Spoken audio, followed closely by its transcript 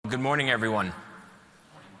Good morning, everyone.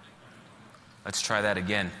 Let's try that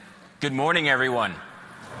again. Good morning, everyone.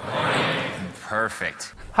 Good morning.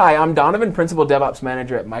 Perfect. Hi, I'm Donovan, Principal DevOps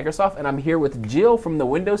Manager at Microsoft, and I'm here with Jill from the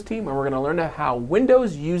Windows team, and we're going to learn how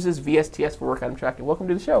Windows uses VSTS for work item tracking. Welcome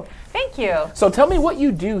to the show. Thank you. So tell me what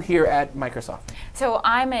you do here at Microsoft. So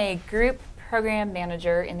I'm a group program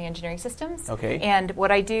manager in the engineering systems. Okay. And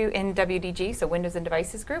what I do in WDG, so Windows and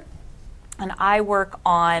Devices Group, and I work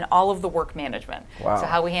on all of the work management. Wow. So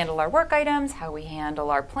how we handle our work items, how we handle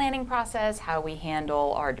our planning process, how we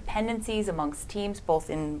handle our dependencies amongst teams, both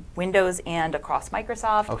in Windows and across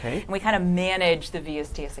Microsoft. Okay. And we kind of manage the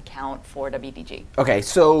VSTS account for WDG. Okay,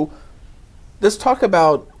 so let's talk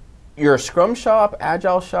about your Scrum shop,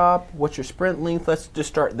 Agile shop, what's your sprint length? Let's just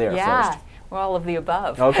start there first. We're all of the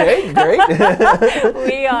above. Okay, great.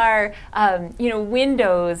 We are,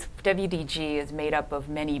 Windows WDG is made up of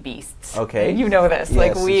many beasts. Okay. You know this. Yes,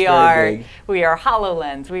 like it's we very big. we are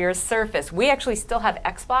HoloLens, we are Surface. We actually still have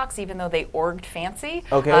Xbox, even though they orged fancy.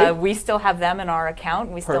 Okay. We still have them in our account.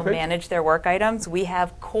 And we still Perfect. manage their work items. We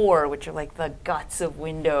have Core, which are like the guts of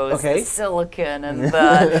Windows, Okay. the silicon and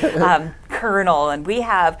the kernel, and we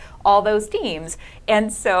have all those teams.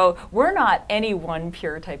 And so we're not any one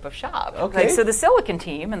pure type of shop. Okay. So the silicon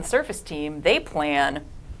team and the Surface team, they plan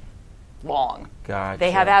long. Gotcha.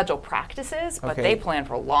 They have agile practices, but Okay. they plan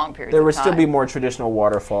for long periods There of would time. still be more traditional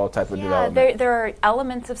waterfall type of development. There are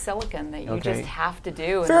elements of silicon that you Okay. just have to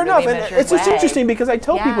do Fair in a enough, really and measured it's just way. interesting because I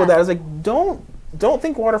tell people Yeah. that I was like, don't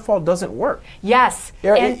think waterfall doesn't work. Yes.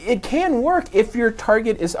 Yeah, and it can work if your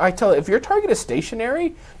target is. If your target is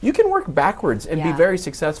stationary, you can work backwards and be Yeah. very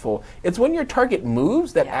successful. It's when your target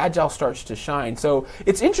moves that Yeah. agile starts to shine. So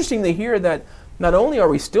it's interesting to hear that. Not only are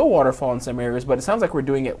we still waterfall in some areas, but it sounds like we're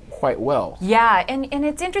doing it quite well. Yeah, and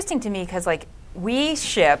it's interesting to me because we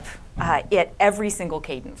ship at every single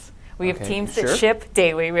cadence. We have Okay, teams sure. that ship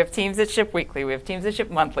daily, we have teams that ship weekly, we have teams that ship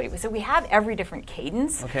monthly. So we have every different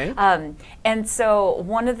cadence. Okay. And so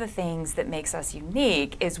one of the things that makes us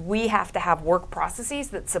unique is we have to have work processes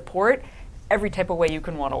that support every type of way you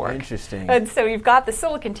can want to work. Interesting. And so you've got the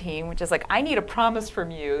silicon team, which is like, I need a promise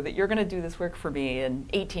from you that you're going to do this work for me in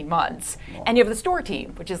 18 months. And you have the store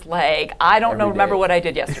team, which is like, I don't remember what I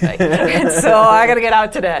did yesterday. And so I got to get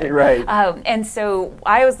out today. Right. And so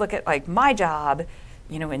I always look at like my job,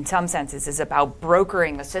 in some senses, is about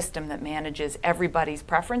brokering a system that manages everybody's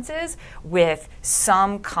preferences with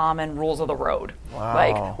some common rules of the road. Wow.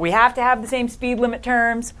 Like, we have to have the same speed limit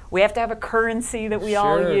terms, we have to have a currency that we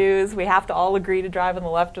all Sure. use, we have to all agree to drive on the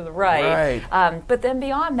left or the right. Right. But then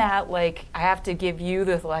beyond that, like, I have to give you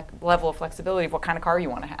the level of flexibility of what kind of car you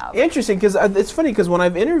want to have. Interesting, because it's funny because when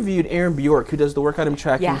I've interviewed Aaron Bjork, who does the work item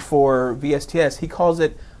tracking Yeah. for VSTS, he calls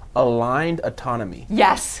it aligned autonomy.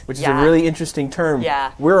 Yes. Which is a really interesting term.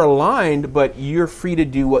 Yeah. We're aligned, but you're free to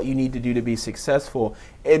do what you need to do to be successful.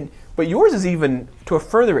 But yours is even to a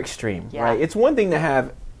further extreme, Yeah. right? It's one thing to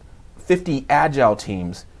have 50 agile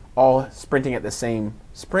teams all sprinting at the same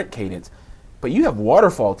sprint cadence, but you have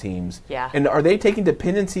waterfall teams. Yeah. And are they taking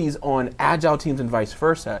dependencies on agile teams and vice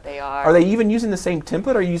versa? They are. Are they even using the same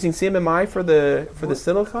template? Are you using CMMI for the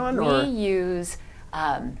silicon?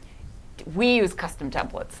 We use custom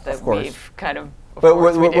templates that Of course. we've kind of. But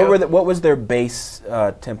what was their base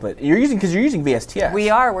template? You're using VSTS.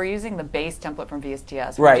 We're using the base template from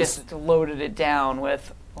VSTS. Right. We just loaded it down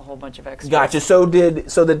with a whole bunch of extras. Gotcha. So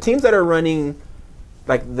the teams that are running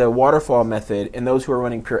like the waterfall method and those who are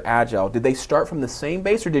running pure agile, did they start from the same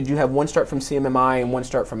base, or did you have one start from CMMI and one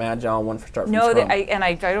start from agile and one start from No, Scrum?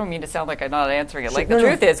 I don't mean to sound like I'm not answering it. Like Sure. the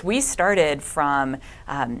truth is, we started from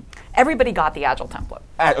everybody got the agile template.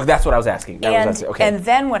 That's what I was asking. Okay. And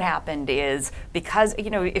then what happened is, because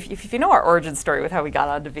if you know our origin story with how we got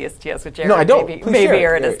onto VSTS, which Aaron, No, I don't. maybe Please share it.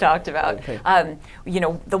 Aaron has talked about, Okay.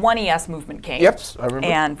 the 1ES movement came. Yep, I remember.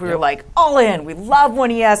 And we were Yep. like, all in. We love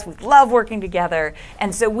 1ES. We love working together.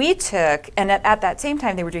 And so we took, and at that same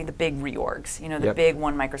time, they were doing the big reorgs, the Yep. big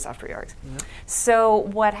one Microsoft reorgs. So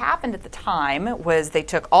what happened at the time was they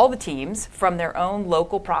took all the teams from their own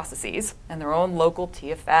local processes and their own local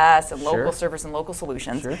TFS and Sure. local servers and local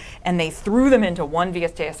solutions, Sure. and they threw them into one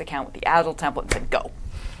VSTS account with the Agile template and said, go.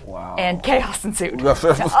 Wow. And chaos ensued. Of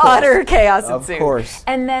course. Utter chaos Of ensued. course.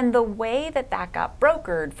 And then the way that got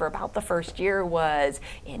brokered for about the first year was,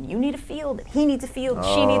 and you need a field, and he needs a field, and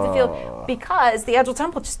she needs a field, because the Agile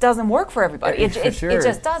template just doesn't work for everybody. It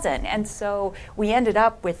just doesn't. And so we ended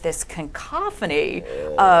up with this cacophony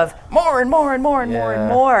of more and more and more and more and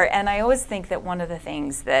more. And I always think that one of the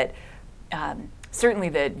things that certainly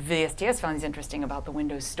the VSTS finds interesting about the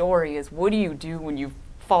Windows story is, what do you do when you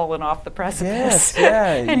fallen off the precipice. Yes,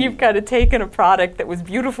 yeah. And you've kind of taken a product that was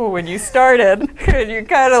beautiful when you started, and you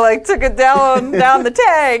kind of like took it down the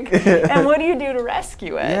tank. And what do you do to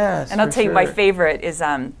rescue it? Yes, and I'll tell you, my sure. favorite is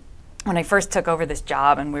when I first took over this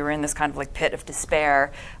job and we were in this kind of like pit of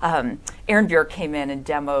despair, Aaron Bjork came in and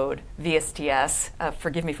demoed VSTS.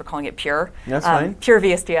 Forgive me for calling it Pure. That's fine. Pure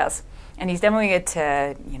VSTS. And he's demoing it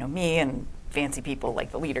to, me and fancy people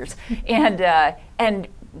like the leaders. And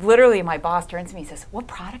literally my boss turns to me and says, "What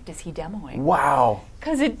product is he demoing?" Wow.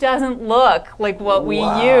 Because it doesn't look like what we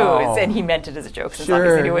use. And he meant it as a joke, since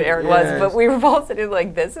obviously knew what Aaron was. But we were both sitting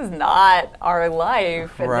like, this is not our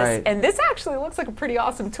life. And this actually looks like a pretty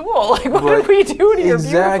awesome tool. Like, what did we do to your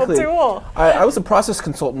beautiful tool? I was a process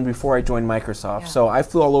consultant before I joined Microsoft. Yeah. So I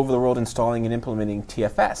flew all over the world installing and implementing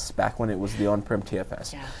TFS back when it was the on-prem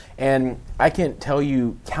TFS. Yeah. And I can tell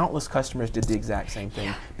you countless customers did the exact same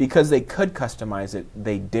thing. Because they could customize it,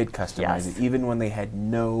 they did customize it, even when they had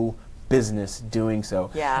no business doing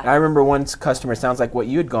so. Yeah. And I remember one customer, sounds like what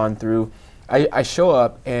you had gone through, I show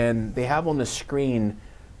up and they have on the screen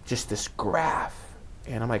just this graph.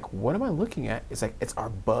 And I'm like, what am I looking at? It's like, it's our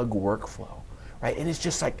bug workflow, right? And it's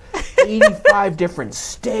just like 85 different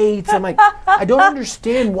states. I'm like, I don't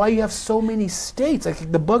understand why you have so many states.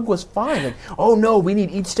 Like, the bug was fine. Like, oh no, we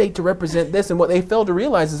need each state to represent this. And what they failed to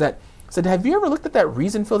realize is that, I said, have you ever looked at that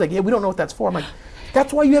reason field? Like, yeah, we don't know what that's for. I'm like,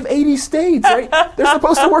 that's why you have 80 states, right? They're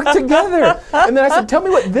supposed to work together. And then I said, tell me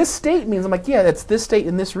what this state means. I'm like, yeah, that's this state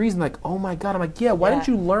and this reason. Like, oh my God. I'm like, yeah, why didn't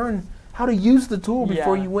you learn how to use the tool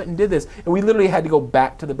before you went and did this? And we literally had to go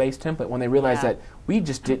back to the base template when they realized that we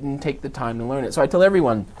just didn't take the time to learn it. So I tell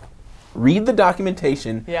everyone, read the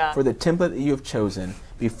documentation for the template that you have chosen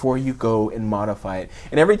before you go and modify it.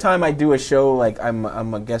 And every time I do a show, like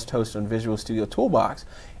I'm a guest host on Visual Studio Toolbox,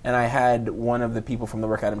 and I had one of the people from the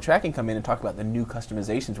work item tracking come in and talk about the new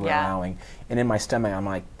customizations we're allowing. And in my stomach, I'm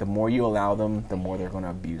like, the more you allow them, the more they're going to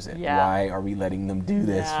abuse it. Why are we letting them do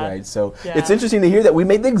this, right? So it's interesting to hear that we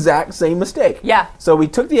made the exact same mistake. So we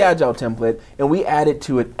took the Agile template and we added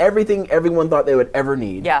to it everything everyone thought they would ever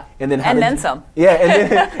need. And then some.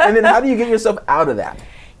 And then how do you get yourself out of that?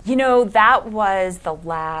 That was the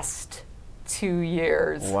last 2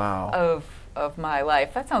 years of my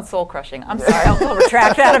life. That sounds soul crushing. I'm sorry, I'll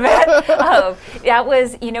retract that a bit. That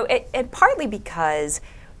was, and partly because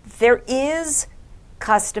there is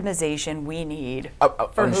customization we need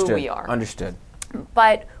for who we are. Understood.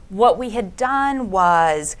 But what we had done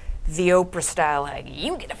was the Oprah style, like,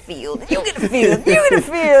 you get a field, you get a field, you get a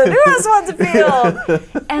field, who else wants a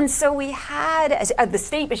field? And so we had, the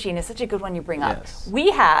state machine is such a good one you bring up.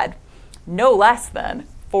 We had no less than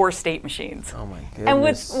 4 state machines. Oh my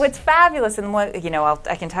goodness. And what's fabulous, and what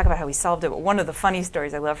I can talk about how we solved it, but one of the funny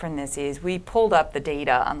stories I love from this is we pulled up the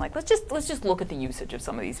data on like, let's just look at the usage of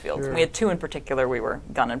some of these fields. And we had 2 in particular we were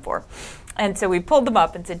gunning for. And so we pulled them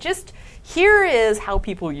up and said, just here is how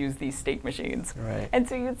people use these state machines. And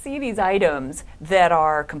so you'd see these items that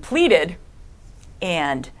are completed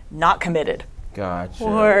and not committed. Gotcha.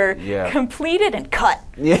 Or completed and cut.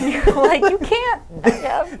 Like, you can't.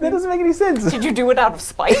 That doesn't make any sense. Did you do it out of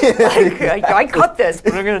spite? Like, I cut this,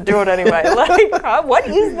 but I'm going to do it anyway. Like, what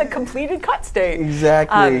is the completed cut state?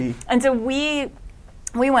 Exactly. And so we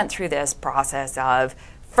went through this process of,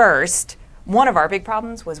 first, one of our big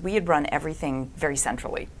problems was we had run everything very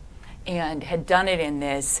centrally and had done it in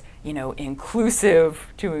this, inclusive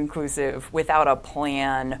to inclusive, without a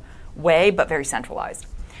plan way, but very centralized.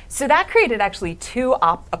 So that created actually 2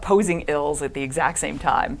 opposing ills at the exact same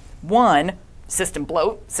time. 1, system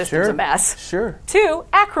bloat, system's a mess. 2,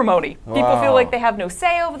 acrimony. People feel like they have no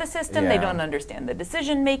say over the system. They don't understand the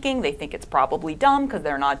decision making. They think it's probably dumb because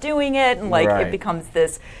they're not doing it. And it becomes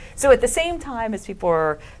this. So at the same time as people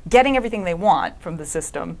are getting everything they want from the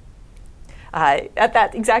system, at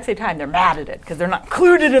that exact same time, they're mad at it because they're not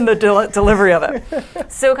included in the delivery of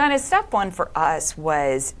it. So kind of step 1 for us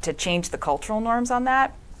was to change the cultural norms on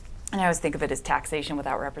that. And I always think of it as taxation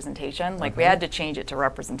without representation. Like, we had to change it to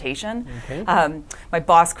representation. My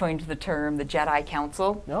boss coined the term the Jedi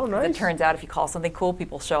Council. Oh, nice. It turns out if you call something cool,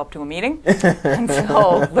 people show up to a meeting. And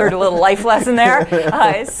so learned a little life lesson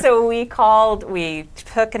there. So we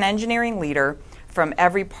took an engineering leader from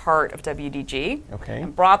every part of WDG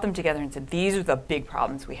and brought them together and said, these are the big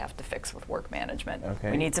problems we have to fix with work management.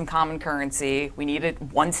 We need some common currency. We need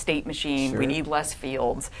one state machine. We need less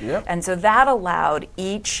fields. And so that allowed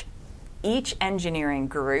each each engineering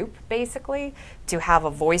group, basically, to have a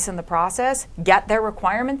voice in the process, get their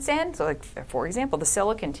requirements in. So, like, for example, the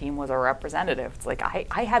silicon team was our representative. It's like,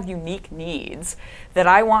 I have unique needs that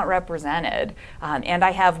I want represented, and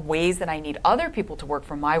I have ways that I need other people to work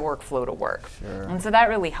for my workflow to work. Sure. And so that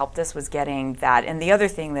really helped us was getting that. And the other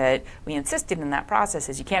thing that we insisted in that process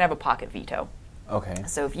is you can't have a pocket veto. Okay.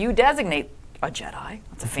 So if you designate a Jedi,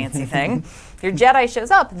 that's a fancy thing, if your Jedi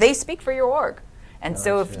shows up, they speak for your org. And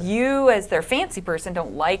so if you, as their fancy person,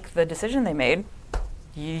 don't like the decision they made,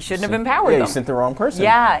 you shouldn't have empowered them. Yeah, you sent the wrong person.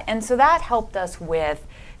 Yeah, and so that helped us with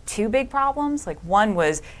two big problems. Like, one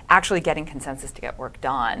was actually getting consensus to get work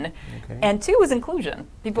done. Okay. And two was inclusion.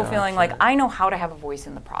 People feeling like, I know how to have a voice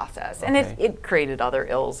in the process. And it created other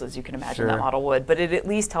ills, as you can imagine that model would, but it at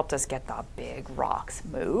least helped us get the big rocks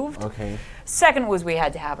moved. Okay. Second was we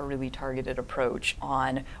had to have a really targeted approach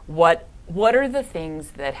on what are the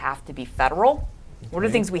things that have to be federal, what are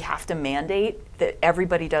the things we have to mandate that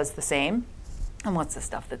everybody does the same, and what's the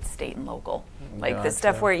stuff that's state and local. Like the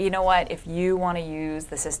stuff where, you know what, if you want to use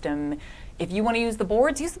the system, if you want to use the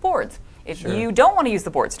boards, use the boards. If you don't want to use the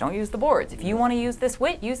boards, don't use the boards. If you want to use this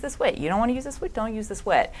WIT, use this WIT. You don't want to use this WIT, don't use this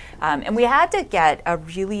WIT. And we had to get a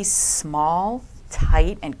really small,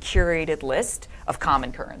 tight, and curated list of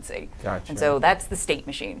common currency. Gotcha. And so that's the state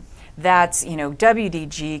machine. That's,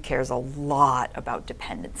 WDG cares a lot about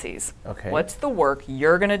dependencies. Okay. What's the work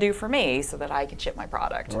you're going to do for me so that I can ship my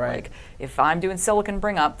product? Right. Like, if I'm doing silicon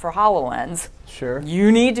bring up for HoloLens, Sure. you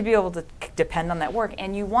need to be able to depend on that work,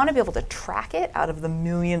 and you want to be able to track it out of the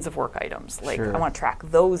millions of work items. Like, I want to track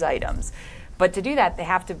those items. But to do that,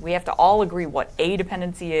 we have to all agree what a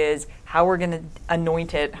dependency is, how we're going to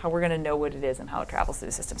anoint it, how we're going to know what it is, and how it travels through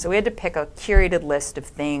the system. So we had to pick a curated list of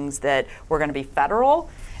things that were going to be federal,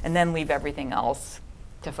 and then leave everything else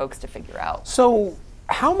to folks to figure out. So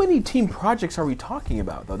how many team projects are we talking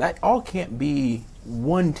about, though? That all can't be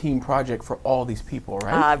one team project for all these people,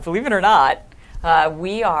 right? Believe it or not,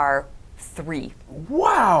 we are 3.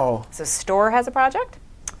 Wow. So Store has a project,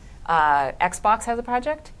 Xbox has a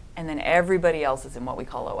project, and then everybody else is in what we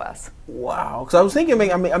call OS. Wow. Because I was thinking,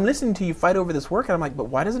 I'm listening to you fight over this work, and I'm like, but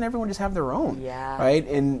why doesn't everyone just have their own? Yeah. Right?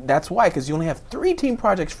 And that's why, because you only have 3 team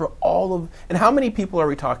projects for all of, and how many people are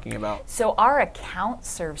we talking about? So our account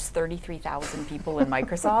serves 33,000 people in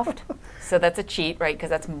Microsoft. So that's a cheat, right? Because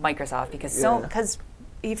that's Microsoft. Because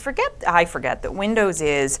I forget that Windows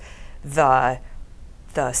is the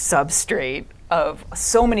substrate of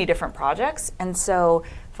so many different projects, and so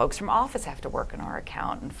folks from Office have to work in our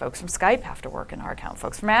account, and folks from Skype have to work in our account,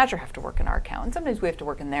 folks from Azure have to work in our account, and sometimes we have to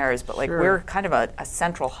work in theirs, but we're kind of a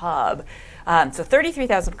central hub. So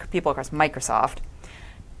 33,000 people across Microsoft.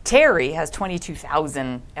 Terry has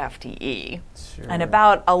 22,000 FTE, and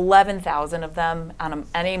about 11,000 of them on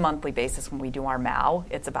a monthly basis when we do our MAU,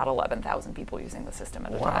 it's about 11,000 people using the system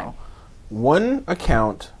at a time. One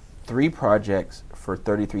account, 3 projects for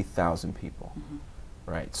 33,000 people.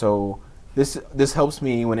 Right. So this helps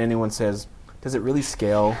me when anyone says, does it really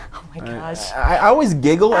scale? Oh my gosh. I always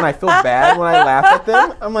giggle and I feel bad when I laugh at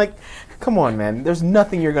them. I'm like, come on, man. There's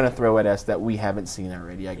nothing you're going to throw at us that we haven't seen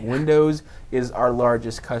already. Like, Windows is our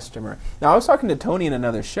largest customer. Now, I was talking to Tony in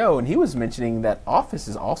another show, and he was mentioning that Office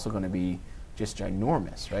is also going to be just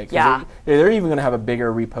ginormous, right? Yeah. They're even going to have a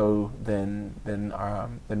bigger repo than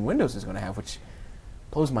Windows is going to have, which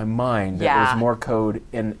blows my mind that there's more code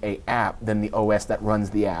in a app than the OS that runs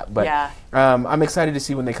the app. But I'm excited to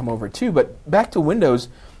see when they come over too. But back to Windows.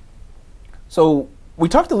 So we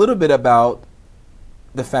talked a little bit about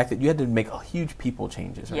the fact that you had to make huge people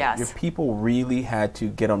changes. Right? Yes. Your people really had to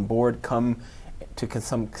get on board, come to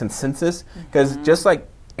some consensus. Because just like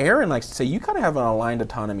Aaron likes to say, you kind of have an aligned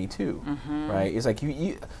autonomy too, right? It's like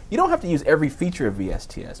you don't have to use every feature of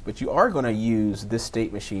VSTS, but you are going to use this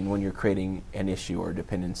state machine when you're creating an issue or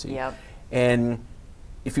dependency. Yep. And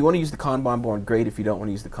if you want to use the Kanban board, great. If you don't want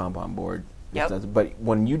to use the Kanban board, but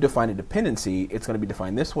when you define a dependency, it's going to be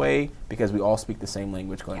defined this way because we all speak the same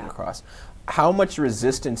language going across. How much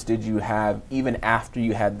resistance did you have even after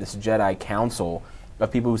you had this Jedi Council of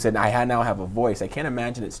people who said, I now have a voice? I can't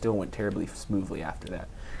imagine it still went terribly smoothly after that.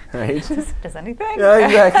 Right? Does anything? Yeah,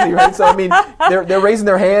 exactly. Right. So I mean, they're raising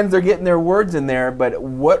their hands, they're getting their words in there. But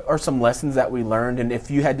what are some lessons that we learned? And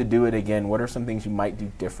if you had to do it again, what are some things you might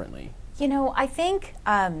do differently? I think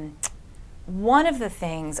one of the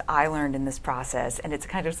things I learned in this process, and it's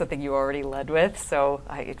kind of something you already led with, so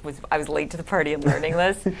I was late to the party in learning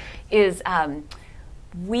this, is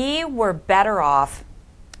we were better off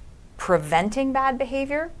preventing bad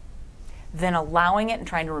behavior than allowing it and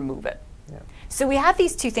trying to remove it. Yeah. So we had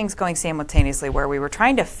these 2 things going simultaneously where we were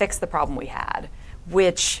trying to fix the problem we had,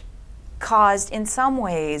 which caused in some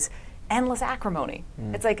ways endless acrimony.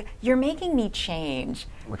 It's like, you're making me change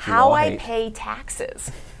Which you how all I hate. pay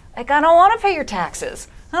taxes. Like, I don't want to pay your taxes.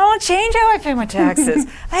 I don't want to change how I pay my taxes.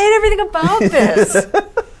 I hate everything about this.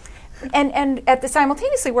 And at the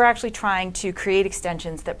simultaneously, we're actually trying to create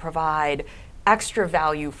extensions that provide extra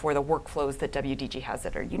value for the workflows that WDG has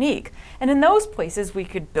that are unique. And in those places, we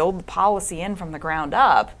could build the policy in from the ground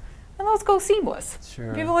up, and those go seamless.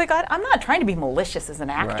 Sure. People are like, I'm not trying to be malicious as an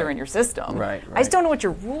actor Right. in your system. Right, I just don't know what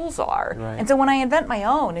your rules are. Right. And so when I invent my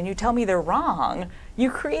own and you tell me they're wrong, you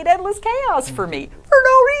create endless chaos for me for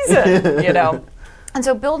no reason, you know? And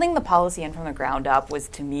so building the policy in from the ground up was,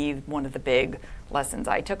 to me, one of the big lessons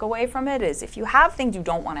I took away from it is, if you have things you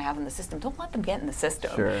don't want to have in the system, don't let them get in the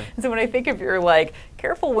system. Sure. And so when I think of, you're like,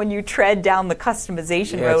 careful when you tread down the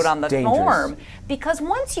customization road it's on the dangerous. norm. Because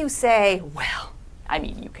once you say, well, I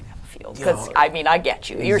mean, you can have a field. Because, Yo. I mean, I get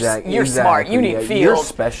you. You're smart. Exactly, You need yeah, fields. You're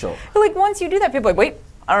special. But like, once you do that, people are like, wait,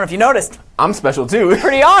 I don't know if you noticed. I'm special too.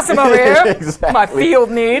 Pretty awesome over here. Exactly. My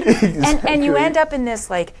field need. Exactly. And you end up in this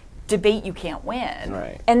like debate you can't win.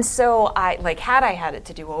 Right. And so had I had it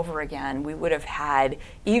to do over again, we would have had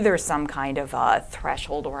either some kind of a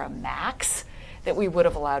threshold or a max that we would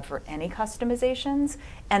have allowed for any customizations,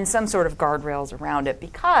 and some sort of guardrails around it,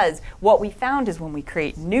 because what we found is when we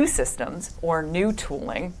create new systems or new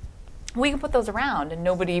tooling, we can put those around and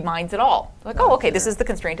nobody minds at all. Like, oh, okay, this is the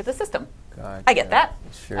constraint of the system. Gotcha. I get that.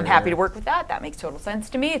 Sure. I'm happy to work with that. That makes total sense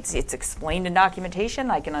to me. It's explained in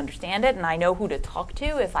documentation. I can understand it, and I know who to talk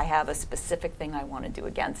to if I have a specific thing I want to do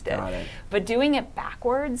against it. Got it. But doing it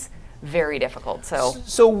backwards, very difficult.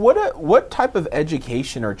 So what type of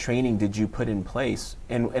education or training did you put in place?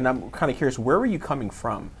 And I'm kind of curious, where were you coming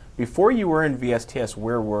from? Before you were in VSTS,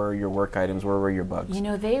 where were your work items? Where were your bugs? You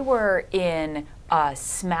know, they were in a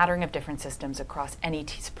smattering of different systems across any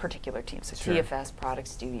particular team. So Sure. TFS, Product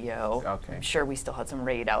Studio. Okay. I'm sure we still had some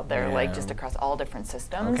RAID out there, like just across all different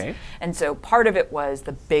systems. Okay. And so part of it was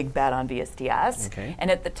the big bet on VSTS. Okay.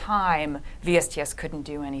 And at the time, VSTS couldn't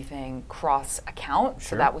do anything cross-account. Sure.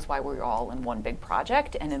 So that was why we were all in one big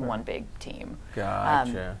project and in one big team.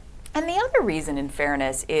 Gotcha. And the other reason, in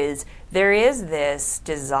fairness, is there is this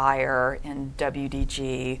desire in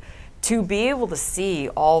WDG to be able to see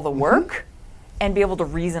all the work and be able to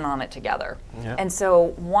reason on it together. Yep. And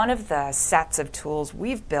so one of the sets of tools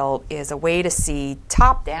we've built is a way to see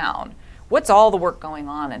top down what's all the work going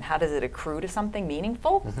on and how does it accrue to something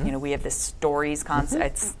meaningful. You know, we have this stories concept.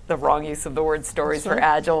 It's the wrong use of the word stories for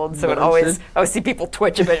Agile, and so But I always see people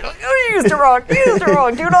twitch a bit. Like, oh, you used it wrong. You used it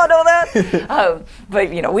wrong. Do you not know that?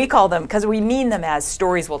 But you know, we call them, because we mean them as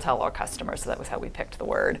stories we'll tell our customers. So that was how we picked the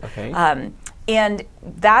word. Okay. And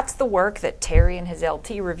that's the work that Terry and his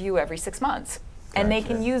LT review every 6 months. And they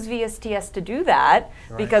can use VSTS to do that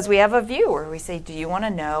because we have a view where we say, do you want to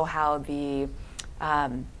know how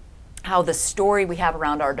the story we have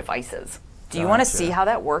around our devices? Do you want to see how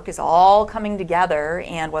that work is all coming together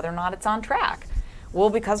and whether or not it's on track? Well,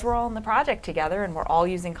 because we're all in the project together and we're all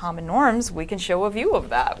using common norms, we can show a view of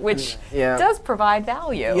that, which does provide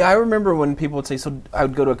value. Yeah, I remember when people would say, so I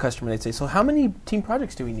would go to a customer and they'd say, so how many team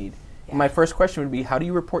projects do we need? And my first question would be, how do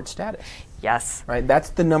you report status? Yes. Right, that's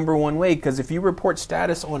the number one way, because if you report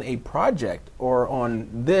status on a project or on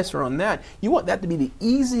this or on that, you want that to be the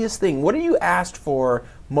easiest thing. What are you asked for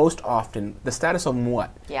most often? The status on what?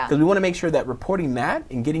 Yeah. Because we want to make sure that reporting that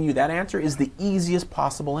and getting you that answer is the easiest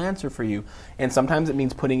possible answer for you. And sometimes it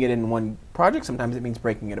means putting it in one project, sometimes it means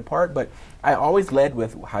breaking it apart, but I always led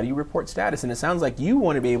with, how do you report status? And it sounds like you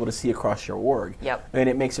want to be able to see across your org. Yep. And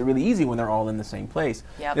it makes it really easy when they're all in the same place.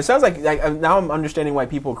 Yep. It sounds like now I'm understanding why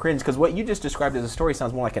people cringe, because what you just described as a story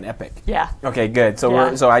sounds more like an epic. Yeah. Okay, good. So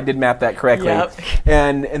Yeah. so I did map that correctly. Yep.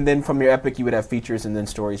 And then from your epic, you would have features and then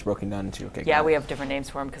stories broken down into. Okay. Yeah, good. we have different names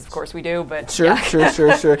for them because, of course, we do. But Sure, yeah.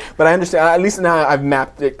 sure. But I understand. At least now I've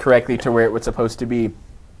mapped it correctly to where it was supposed to be.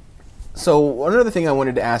 So one other thing I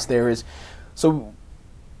wanted to ask there is, so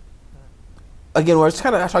again, we're just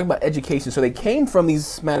kind of talking about education. So they came from these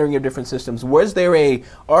smattering of different systems. Was there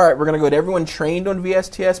all right, we're going to go to everyone trained on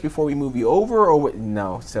VSTS before we move you over? Or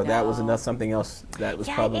no. So that was something else that was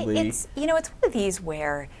probably... It's one of these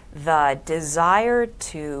where the desire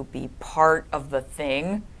to be part of the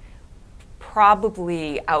thing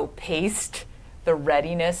probably outpaced the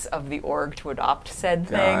readiness of the org to adopt said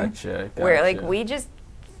thing. Gotcha. Where we just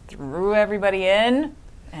threw everybody in,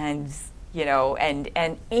 and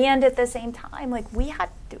and at the same time, we had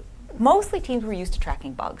to, mostly teams were used to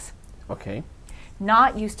tracking bugs. Okay.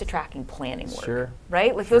 not used to tracking planning work, Sure.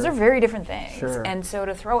 right? Like those are very different things. Sure. And so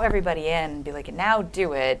to throw everybody in and be like, now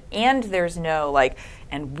do it, and there's no like,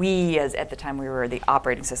 and we, as at the time we were the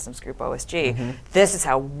operating systems group, OSG, this is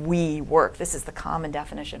how we work. This is the common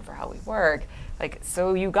definition for how we work. Like,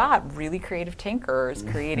 so you got really creative tinkerers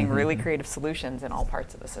creating really creative solutions in all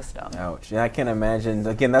parts of the system. Ouch. Yeah, I can imagine.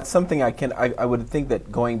 Again, that's something I would think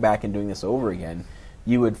that going back and doing this over again,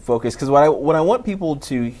 you would focus, because what I want people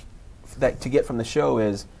to get from the show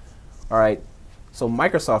is, all right, so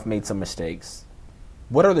Microsoft made some mistakes.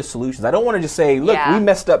 What are the solutions? I don't want to just say, look, we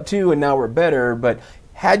messed up too and now we're better, but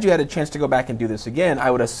had you had a chance to go back and do this again,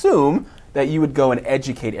 I would assume that you would go and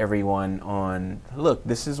educate everyone on, look,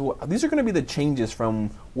 these are going to be the changes from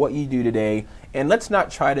what you do today, and let's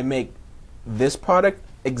not try to make this product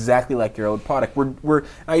exactly like your old product.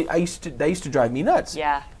 That used to drive me nuts.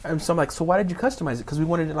 Yeah. And so I'm like, so why did you customize it? Because we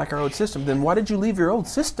wanted it like our old system. Then why did you leave your old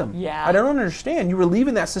system? Yeah. I don't understand. You were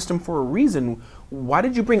leaving that system for a reason. Why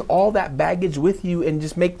did you bring all that baggage with you and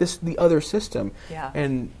just make this the other system? Yeah.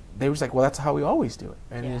 And they was like, well, that's how we always do it.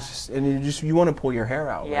 And it's just, you want to pull your hair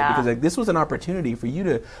out, right? Because like, this was an opportunity for you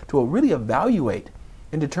to really evaluate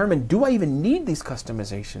and determine, do I even need these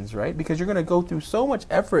customizations, right? Because you're going to go through so much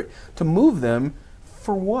effort to move them.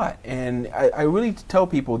 For what? And I really tell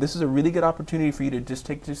people, this is a really good opportunity for you to just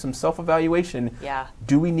take some self-evaluation. Yeah.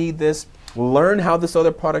 Do we need this? Learn how this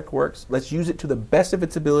other product works. Let's use it to the best of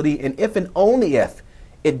its ability. And if and only if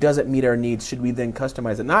it doesn't meet our needs, should we then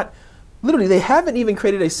customize it? Not literally, they haven't even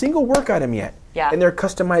created a single work item yet. Yeah. And they're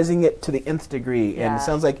customizing it to the nth degree. Yeah. And it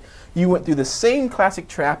sounds like you went through the same classic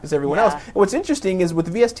trap as everyone else. And what's interesting is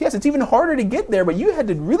with VSTS, it's even harder to get there, but you had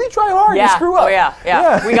to really try hard to screw up. Oh,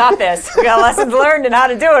 yeah. We got this. We got lessons learned and how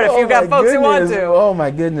to do it if you've got folks who want to. Oh, my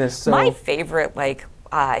goodness. So my favorite,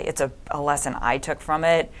 it's a lesson I took from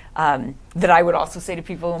it that I would also say to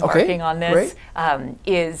people embarking on this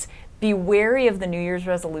is be wary of the New Year's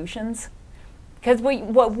resolutions. Because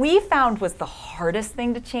what we found was the hardest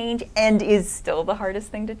thing to change, and is still the hardest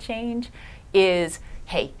thing to change, is,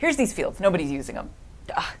 hey, here's these fields. Nobody's using them.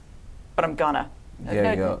 But I'm gonna.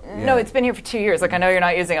 No, it's been here for 2 years. Like, I know you're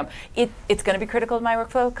not using them. It's going to be critical to my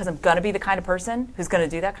workflow because I'm going to be the kind of person who's going to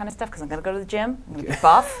do that kind of stuff because I'm going to go to the gym. I'm going to be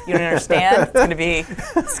buff. You don't understand. It's going to be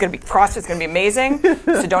CrossFit. It's going to be amazing.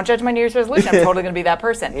 So don't judge my New Year's resolution. I'm totally going to be that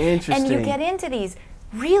person. Interesting. And you get into these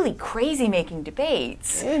really crazy making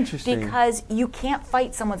debates. Interesting. Because you can't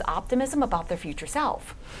fight someone's optimism about their future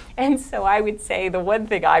self. And so I would say the one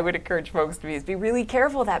thing I would encourage folks to be is be really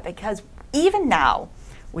careful of that, because even now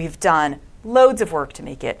we've done loads of work to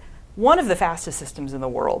make it one of the fastest systems in the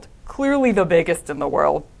world, clearly the biggest in the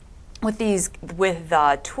world, with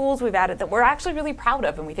tools we've added that we're actually really proud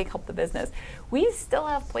of and we think help the business. We still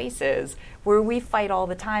have places where we fight all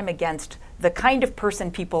the time against the kind of person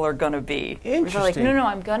people are going to be. Interesting. We're like, no,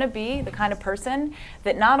 I'm going to be the kind of person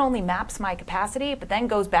that not only maps my capacity, but then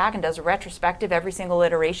goes back and does a retrospective every single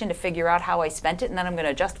iteration to figure out how I spent it, and then I'm going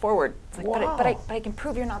to adjust forward. It's like, but I can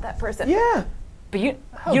prove you're not that person. Yeah. But you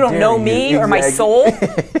don't know me or my soul,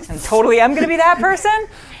 and totally I'm going to be that person.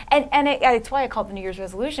 And it's why I call it the New Year's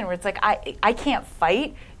resolution, where it's like, I can't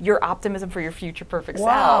fight your optimism for your future perfect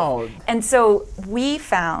self. And so we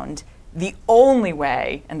found the only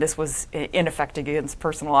way, and this was in effect against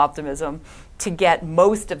personal optimism, to get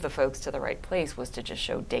most of the folks to the right place was to just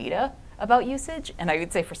show data about usage. And I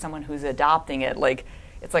would say for someone who's adopting it, like,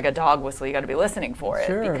 it's like a dog whistle, you got to be listening for it.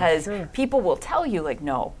 Because people will tell you, like,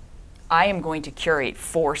 no, I am going to curate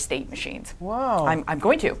 4 state machines. Wow. I'm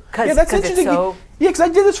going to. Yeah, that's interesting. Because I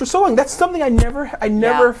did this for so long. That's something I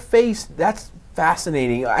never faced. That's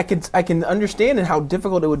fascinating. I can understand how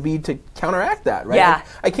difficult it would be to counteract that, right? Yeah. Like,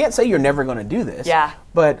 I can't say you're never going to do this. Yeah.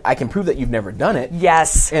 But I can prove that you've never done it.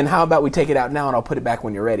 Yes. And how about we take it out now and I'll put it back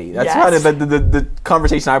when you're ready? That's kind of the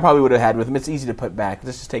conversation I probably would have had with them. It's easy to put back.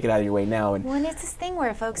 Let's just take it out of your way now. And it's this thing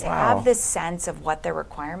where folks have this sense of what their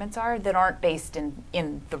requirements are that aren't based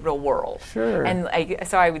in the real world. Sure. And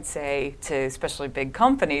so I would say to especially big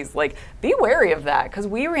companies, like, be wary of that, because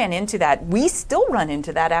we ran into that. We still run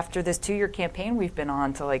into that after this 2-year campaign we've been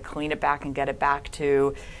on to like clean it back and get it back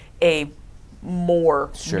to a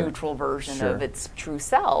more neutral version of its true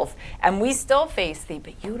self, and we still face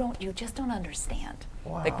but you just don't understand.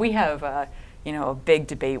 Like, we have a big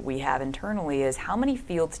debate we have internally is, how many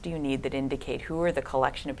fields do you need that indicate who are the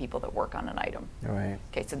collection of people that work on an item? Right.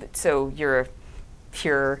 Okay, so you're a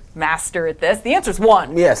pure master at this. The answer is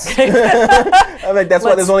 1. Yes. I mean, that's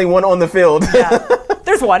why there's only 1 on the field.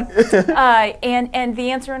 There's 1. And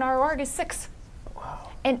the answer in our org is 6.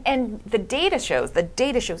 And the data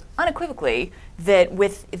shows unequivocally that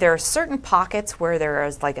there are certain pockets where there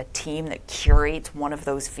is like a team that curates one of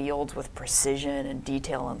those fields with precision and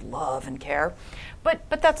detail and love and care. But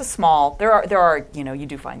that's a small, there are you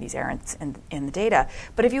do find these errants in the data.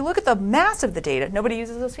 But if you look at the mass of the data, nobody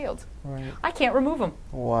uses those fields. Right. I can't remove them.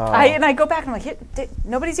 Wow. I go back and I'm like,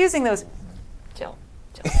 nobody's using those. Jill.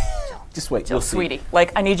 Just wait, Jill, you'll see. sweetie,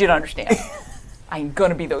 like I need you to understand. I'm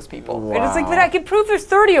gonna be those people. Wow. And it's like, but I can prove there's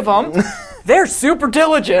 30 of them. They're super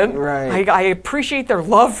diligent. Right. I appreciate their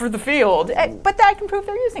love for the field, but I can prove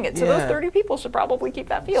they're using it. So Yeah. those 30 people should probably keep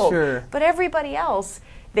that field. Sure. But everybody else,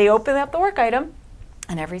 they open up the work item,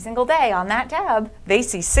 and every single day on that tab, they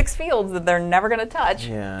see 6 fields that they're never going to touch.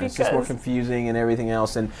 Yeah, it's just more confusing and everything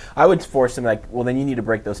else. And I would force them like, well, then you need to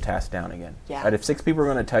break those tasks down again. Yeah. Right? If 6 people are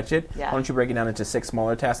going to touch it, Yeah. why don't you break it down into 6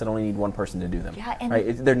 smaller tasks that only need 1 person to do them? Yeah, and right?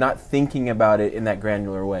 They're not thinking about it in that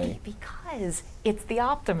granular way. Because it's the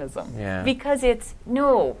optimism. Yeah. Because it's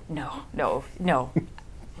no.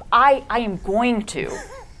 I am going to.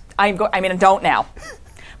 I don't now.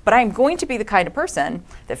 But I'm going to be the kind of person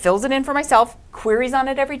that fills it in for myself, queries on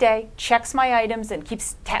it every day, checks my items, and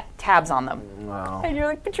keeps tabs on them. Wow. And you're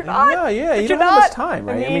like, but you're not. Yeah, but you you're don't have not. much time,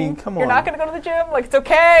 right? I mean, come You're on. not going to go to the gym. Like, it's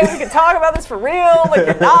okay. We can talk about this for real. Like,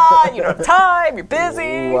 you're not. You don't have time. You're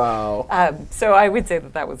busy. Wow. So I would say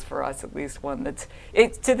that was for us at least one that's,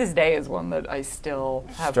 to this day is one that I still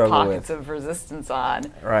have Struggle pockets with. of resistance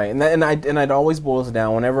on. Right, and it always boils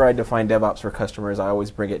down, whenever I define DevOps for customers, I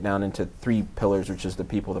always bring it down into 3 pillars, which is the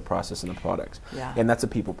people, the process, and the products. Yeah. And that's a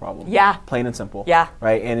people problem. Yeah. Plain and simple. Yeah.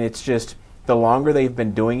 Right, and it's just, the longer they've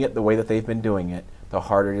been doing it the way that they've been doing it, the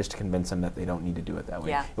harder it is to convince them that they don't need to do it that way.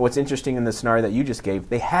 Yeah. And what's interesting in the scenario that you just gave,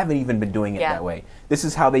 they haven't even been doing it Yeah. that way. This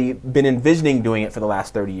is how they've been envisioning doing it for the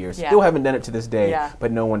last 30 years. Yeah. Still haven't done it to this day, Yeah.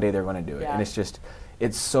 but know one day they're going to do it. Yeah. And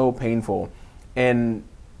it's so painful. And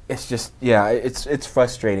it's just, it's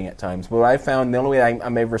frustrating at times. But what I found, the only way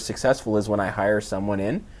I'm ever successful is when I hire someone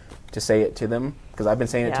in to say it to them, because I've been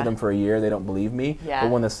saying it to Yeah. them for a year, they don't believe me. Yeah.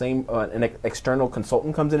 But when an external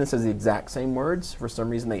consultant comes in and says the exact same words, for some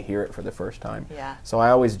reason they hear it for the first time. Yeah. So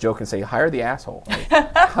I always joke and say, hire the asshole. Like,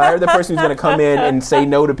 hire the person who's going to come in and say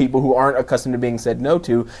no to people who aren't accustomed to being said no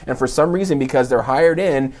to. And for some reason, because they're hired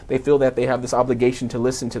in, they feel that they have this obligation to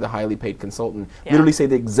listen to the highly paid consultant. Yeah. Literally say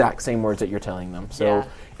the exact same words that you're telling them. So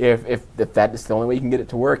if that is the only way you can get it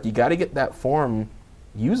to work, you got to get that form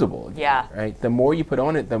usable again, Yeah. right? The more you put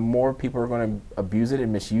on it, the more people are going to abuse it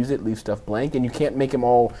and misuse it, leave stuff blank, and you can't make them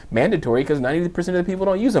all mandatory because 90% of the people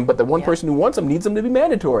don't use them, but the one Yeah. person who wants them needs them to be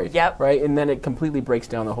mandatory, Yep. right? And then it completely breaks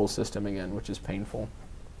down the whole system again, which is painful.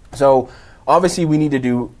 So obviously we need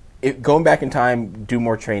to going back in time, do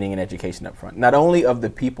more training and education up front, not only of the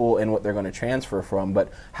people and what they're going to transfer from, but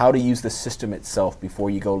how to use the system itself before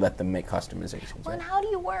you go let them make customizations. Well, and how do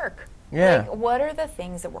you work? Yeah. Like, what are the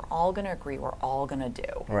things that we're all going to agree we're all going to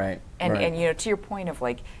do? Right. And right. and to your point of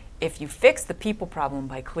like, if you fix the people problem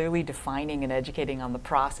by clearly defining and educating on the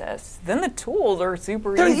process, then the tools are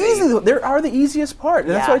super They're easy. They are the easiest part.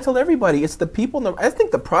 And that's Yeah. what I tell everybody. It's the people. I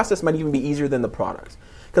think the process might even be easier than the products.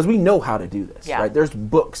 Because we know how to do this, Yeah. right? There's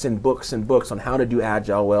books and books and books on how to do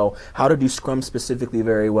Agile well, how to do Scrum specifically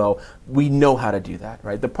very well. We know how to do that,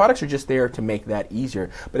 right? The products are just there to make that easier.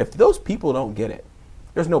 But if those people don't get it,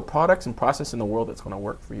 there's no products and process in the world that's going to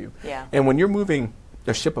work for you. Yeah. And when you're moving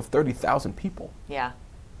a ship of 30,000 people, Yeah.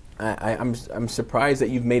 I'm surprised that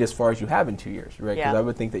you've made as far as you have in 2 years, right? Because Yeah. I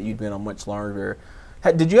would think that you'd been on much longer.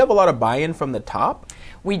 Did you have a lot of buy-in from the top?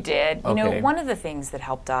 We did. You know, Okay. one of the things that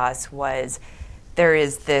helped us was there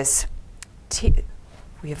is this,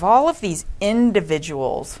 we have all of these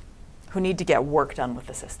individuals who need to get work done with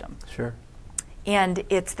the system. Sure. And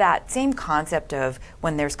it's that same concept of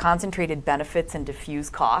when there's concentrated benefits and diffuse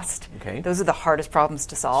cost. Okay. Those are the hardest problems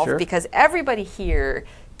to solve Sure. because everybody here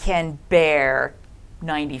can bear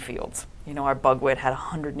 90 fields. You know, our Bugwit had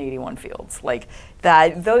 181 fields. Like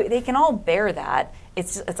that, though they can all bear that.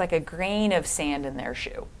 It's like a grain of sand in their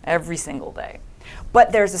shoe every single day.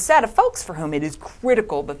 But there's a set of folks for whom it is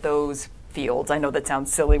critical that those fields, I know that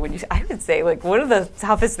sounds silly when I would say, like, one of the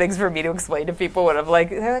toughest things for me to explain to people when they're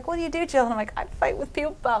like, what do you do, Jill? And I'm like, I fight with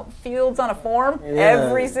people about fields on a form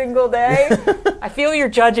every single day. I feel you're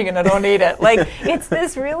judging and I don't need it. Like, it's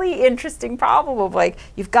this really interesting problem of like,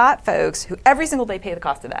 you've got folks who every single day pay the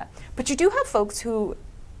cost of that. But you do have folks who,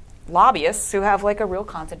 lobbyists who have like a real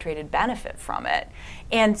concentrated benefit from it.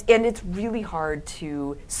 And it's really hard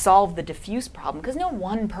to solve the diffuse problem because no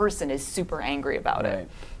one person is super angry about it.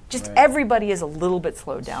 Just everybody is a little bit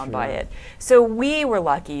slowed down by it. So we were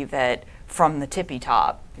lucky that from the tippy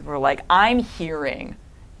top, we were like, I'm hearing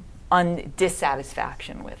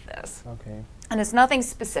dissatisfaction with this. Okay. And it's nothing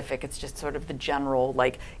specific, it's just sort of the general,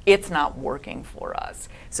 like, it's not working for us.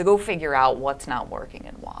 So go figure out what's not working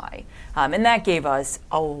and why. And that gave us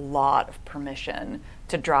a lot of permission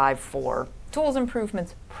to drive for tools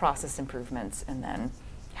improvements, process improvements, and then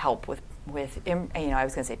help with I was going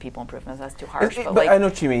to say people improvements, that's too harsh. But like, I know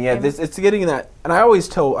what you mean, yeah. It's getting that, and I always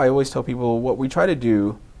tell people what we try to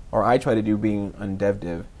do, or I try to do being on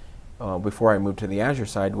DevDiv, before I moved to the Azure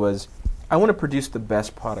side, was I want to produce the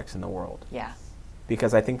best products in the world. Yeah.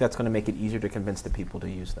 Because I think that's going to make it easier to convince the people to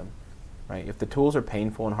use them, right? If the tools are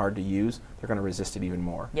painful and hard to use, they're going to resist it even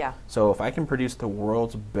more. Yeah. So if I can produce the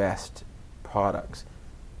world's best products,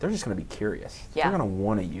 they're just going to be curious. Yeah. They're going to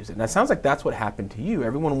want to use it. And it sounds like that's what happened to you.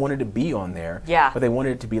 Everyone wanted to be on there, yeah. but they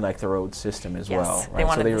wanted it to be like their old system as well. Right? They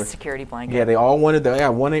wanted the security blanket. Yeah, they all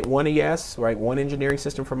wanted one ES, right? One engineering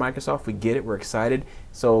system from Microsoft. We get it. We're excited.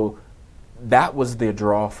 So that was the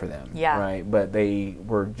draw for them, right? But they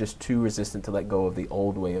were just too resistant to let go of the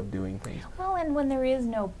old way of doing things. Well, and when there is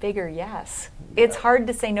no bigger yes, it's hard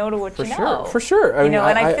to say no to what you know. For sure.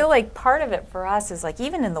 I feel like part of it for us is like,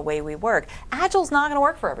 even in the way we work, Agile's not going to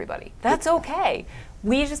work for everybody. That's okay.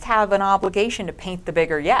 We just have an obligation to paint the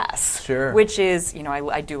bigger yes, which is,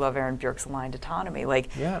 I do love Aaron Bjork's aligned autonomy. Like,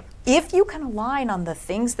 if you can align on the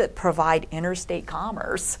things that provide interstate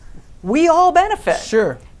commerce, we all benefit.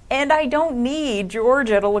 Sure. And I don't need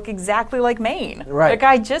Georgia to look exactly like Maine. Right. Like,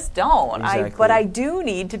 I just don't. Exactly. But I do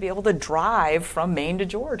need to be able to drive from Maine to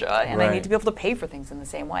Georgia, and I need to be able to pay for things in the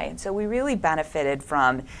same way. And so we really benefited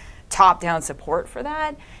from top-down support for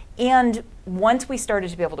that. And once we started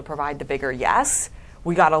to be able to provide the bigger yes,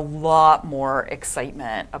 we got a lot more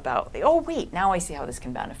excitement about, now I see how this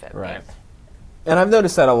can benefit me. And I've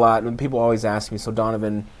noticed that a lot when people always ask me, so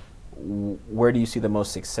Donovan, where do you see the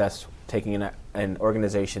most success taking an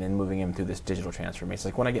organization and moving them through this digital transformation?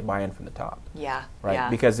 Like when I get buy-in from the top. Yeah. Right? Yeah.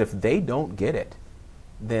 Because if they don't get it,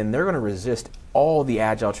 then they're going to resist all the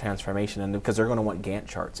agile transformation, and because they're going to want Gantt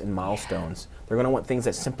charts and milestones. They're going to want things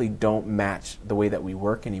that simply don't match the way that we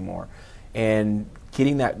work anymore. And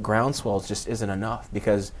getting that groundswell just isn't enough,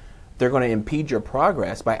 because they're going to impede your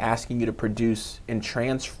progress by asking you to produce and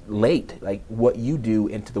translate like what you do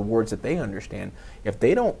into the words that they understand. If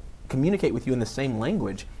they don't communicate with you in the same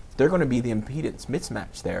language, they're going to be the impedance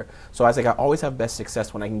mismatch there. So I always have best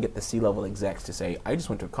success when I can get the C-level execs to say, I just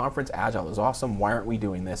went to a conference, Agile is awesome, why aren't we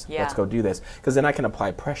doing this? Let's go do this. Because then I can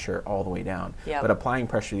apply pressure all the way down. But applying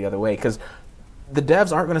pressure the other way, because the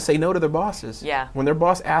devs aren't going to say no to their bosses. When their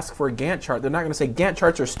boss asks for a Gantt chart, they're not going to say Gantt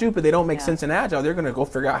charts are stupid, they don't make sense in Agile. They're going to go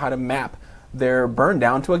figure out how to map their burn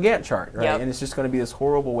down to a Gantt chart, right? And it's just going to be this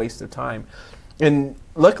horrible waste of time. And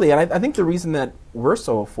luckily, and I think the reason that we're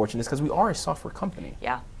so fortunate is because we are a software company.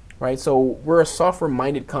 Right? So we're a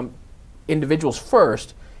software-minded individuals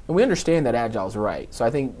first, and we understand that Agile is right. So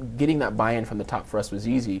I think getting that buy-in from the top for us was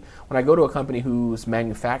easy. When I go to a company who's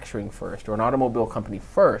manufacturing first, or an automobile company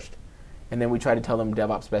first, and then we try to tell them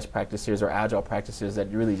DevOps best practices or Agile practices,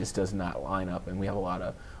 that really just does not line up, and we have a lot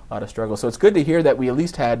of struggle. So it's good to hear that we at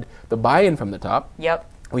least had the buy-in from the top.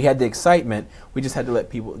 We had the excitement. We just had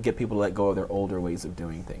to get people to let go of their older ways of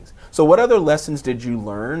doing things. So what other lessons did you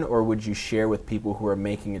learn, or would you share with people who are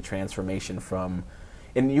making a transformation from,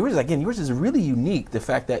 and yours is really unique, the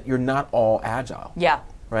fact that you're not all Agile.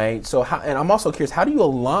 Right? So and I'm also curious, how do you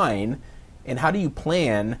align and how do you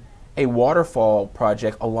plan a waterfall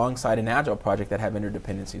project alongside an Agile project that have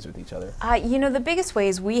interdependencies with each other? The biggest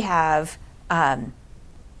ways we have,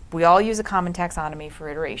 we all use a common taxonomy for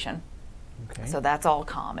iteration. So that's all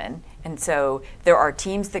common. And so there are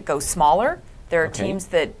teams that go smaller. There are teams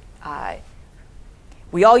that,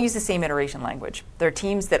 we all use the same iteration language. There are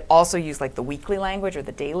teams that also use like the weekly language or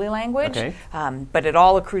the daily language, but it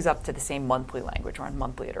all accrues up to the same monthly language. We're on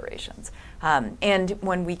monthly iterations. And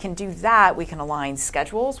when we can do that, we can align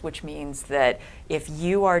schedules, which means that if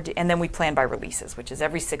you are, and then we plan by releases, which is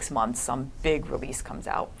every 6 months, some big release comes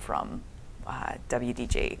out from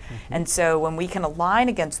WDG. And so when we can align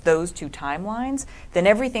against those two timelines, then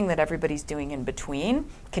everything that everybody's doing in between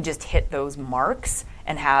can just hit those marks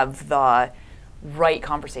and have the right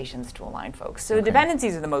conversations to align folks. So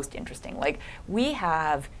dependencies are the most interesting. Like we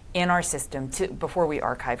have in our system, before we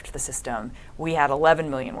archived the system, we had 11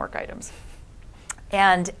 million work items.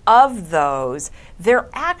 And of those, there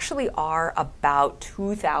actually are about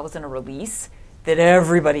 2,000 a release that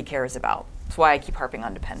everybody cares about. That's why I keep harping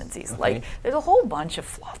on dependencies. Like, there's a whole bunch of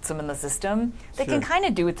flotsam in the system that can kind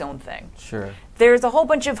of do its own thing. There's a whole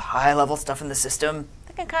bunch of high-level stuff in the system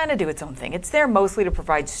that can kind of do its own thing. It's there mostly to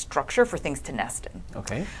provide structure for things to nest in.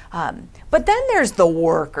 Okay. But then there's the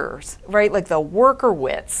workers, right? Like the worker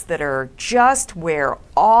wits that are just where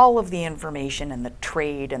all of the information and the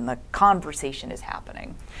trade and the conversation is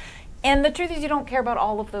happening. And the truth is you don't care about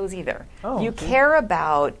all of those either. Oh, you okay. care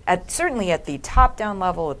about, certainly at the top-down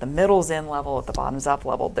level, at the middles-in level, at the bottoms-up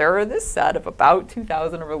level, there are this set of about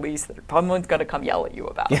 2,000 release that someone's going to come yell at you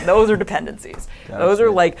about. Those are dependencies. Gotcha. Those are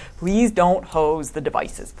like, please don't hose the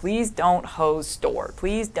devices. Please don't hose store.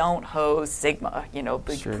 Please don't hose Sigma.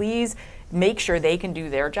 Sure. Please make sure they can do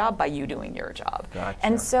their job by you doing your job. Gotcha.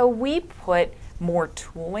 And so we put more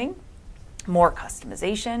tooling, more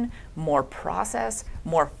customization, more process,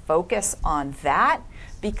 more focus on that,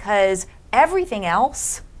 because everything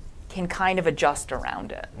else can kind of adjust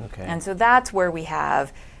around it. Okay. And so that's where we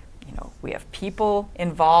have people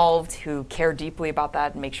involved who care deeply about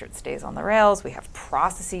that and make sure it stays on the rails. We have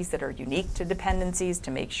processes that are unique to dependencies to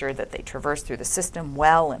make sure that they traverse through the system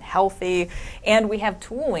well and healthy. And we have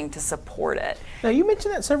tooling to support it. Now, you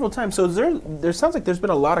mentioned that several times. So there sounds like there's been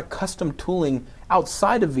a lot of custom tooling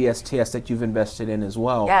outside of VSTS that you've invested in as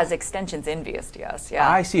well. Yeah, as extensions in VSTS, yeah.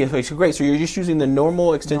 I see. Okay, so great. So you're just using the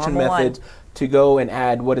normal extension methods to go and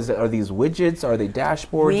add, what is it? Are these widgets? Are they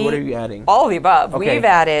dashboards? What are you adding? All of the above. Okay. We've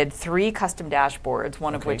added 3 custom dashboards,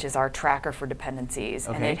 one of which is our tracker for dependencies.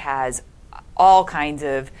 And Okay. it has all kinds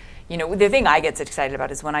of, the thing I get excited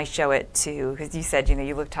about is when I show it to, because you said,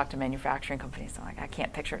 you talk to manufacturing companies, I'm like, I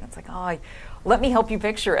can't picture it. And it's like, let me help you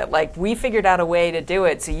picture it. Like, we figured out a way to do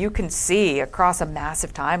it so you can see across a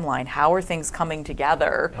massive timeline how are things coming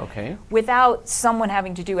together without someone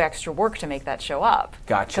having to do extra work to make that show up.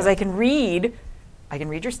 Gotcha. Because I can read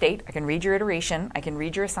your state, I can read your iteration, I can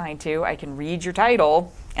read your assigned to, I can read your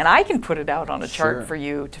title, and I can put it out on a chart for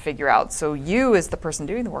you to figure out. So you as the person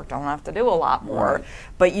doing the work don't have to do a lot more, Right.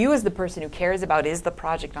 but you as the person who cares about is the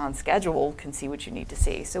project on schedule can see what you need to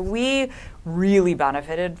see. So we really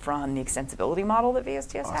benefited from the extensibility model that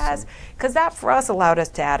VSTS has, because that for us allowed us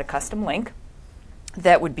to add a custom link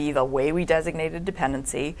that would be the way we designated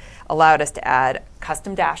dependency, allowed us to add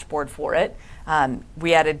custom dashboard for it.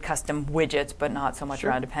 We added custom widgets, but not so much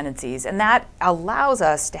around dependencies. And that allows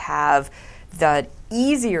us to have the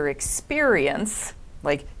easier experience,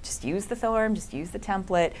 like just use the theorem, just use the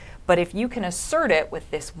template. But if you can assert it with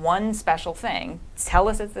this one special thing, tell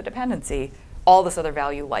us it's a dependency, all this other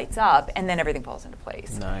value lights up, and then everything falls into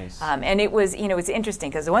place. Nice. And it was, it's interesting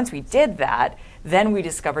because once we did that, then we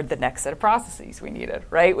discovered the next set of processes we needed,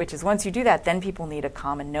 right? Which is once you do that, then people need a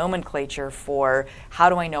common nomenclature for how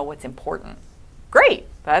do I know what's important? Great.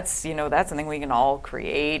 That's something we can all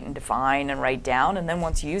create and define and write down. And then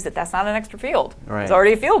once you use it, that's not an extra field. Right. It's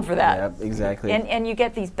already a field for that. Yeah, exactly. And you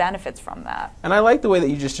get these benefits from that. And I like the way that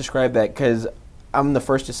you just described that, because I'm the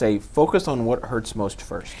first to say, focus on what hurts most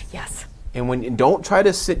first. Yes. And don't try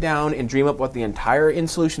to sit down and dream up what the entire end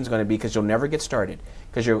solution is going to be, because you'll never get started.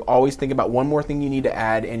 Because you're always thinking about one more thing you need to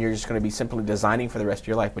add, and you're just going to be simply designing for the rest of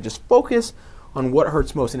your life. But just focus on what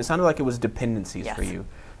hurts most. And it sounded like it was dependencies for you.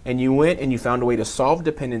 And you went and you found a way to solve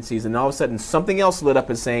dependencies, and all of a sudden something else lit up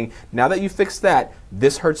as saying, now that you fixed that,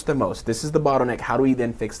 this hurts the most. This is the bottleneck. How do we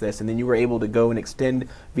then fix this? And then you were able to go and extend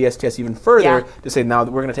VSTS even further to say, now that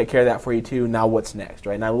we're going to take care of that for you too. Now what's next,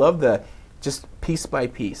 right? And I love the just piece by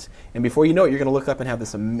piece. And before you know it, you're going to look up and have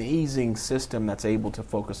this amazing system that's able to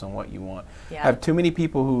focus on what you want. Yeah. I have too many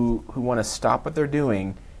people who want to stop what they're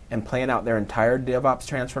doing and plan out their entire DevOps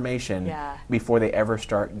transformation before they ever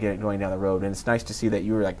start going down the road. And it's nice to see that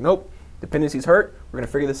you were like, nope, dependencies hurt, we're going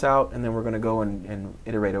to figure this out, and then we're going to go and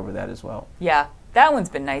iterate over that as well. Yeah, that one's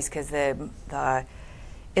been nice because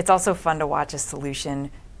it's also fun to watch a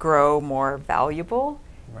solution grow more valuable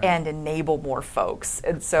and enable more folks.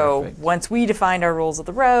 And so once we defined our rules of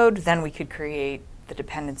the road, then we could create the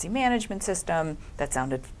dependency management system. That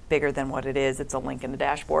sounded bigger than what it is. It's a link in the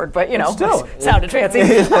dashboard, but still sounded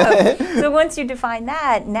fancy. So once you define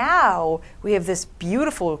that, now we have this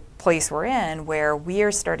beautiful place we're in where we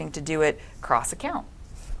are starting to do it cross-account.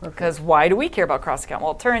 Because why do we care about cross-account?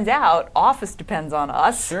 Well, it turns out Office depends on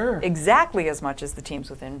us exactly as much as the teams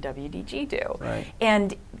within WDG do. Right.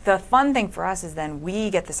 And the fun thing for us is then we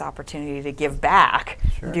get this opportunity to give back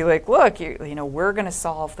and be like, look, we're going to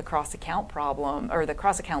solve the cross-account problem or the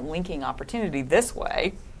cross-account linking opportunity this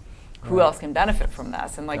way. Who else can benefit from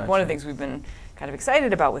this? And one of the things we've been kind of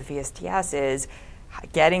excited about with VSTS is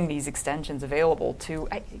getting these extensions available to,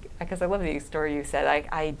 because I love the story you said.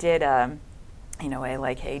 I did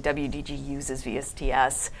hey, WDG uses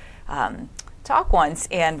VSTS talk once,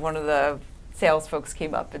 and one of the sales folks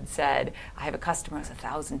came up and said, I have a customer who has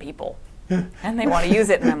 1,000 people. And they want to use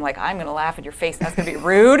it, and I'm like, I'm going to laugh in your face. That's going to be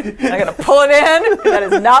rude. I'm going to pull it in. That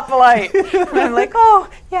is not polite. And I'm like, oh,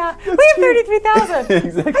 yeah, we have 33,000.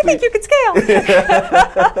 Exactly. I think you could scale.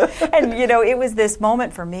 And, it was this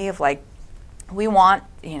moment for me of like, we want,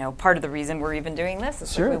 part of the reason we're even doing this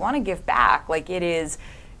is we want to give back. Like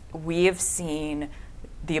we have seen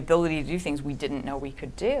the ability to do things we didn't know we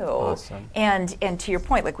could do. Awesome. And to your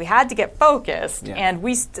point, like we had to get focused, and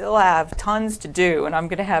we still have tons to do. And I'm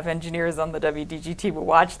going to have engineers on the WDG team who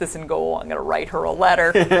watch this and go, I'm going to write her a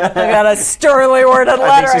letter. I got a sternly worded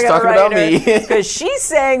letter. I think she's talking about me. Because she's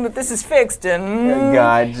saying that this is fixed, and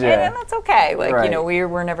gotcha. And that's okay. Like,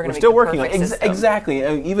 we're never going to make still working on it. Exactly.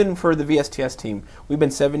 Even for the VSTS team, we've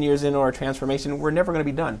been 7 years into our transformation. We're never going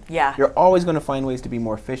to be done. Yeah. You're always going to find ways to be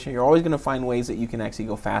more efficient. You're always going to find ways that you can actually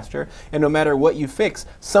go faster. And no matter what you fix,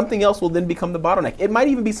 something else will then become the bottleneck. It might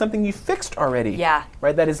even be something you fixed already. Yeah.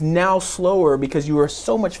 Right? That is now slower because you are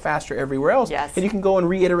so much faster everywhere else. Yes. And you can go and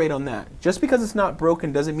reiterate on that. Just because it's not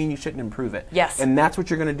broken doesn't mean you shouldn't improve it. Yes. And that's what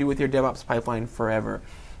you're going to do with your DevOps pipeline forever.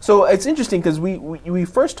 So it's interesting because we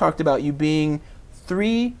first talked about you being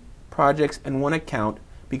 3 projects and 1 account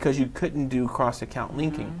because you couldn't do cross-account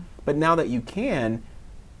linking. But now that you can,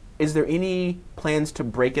 is there any plans to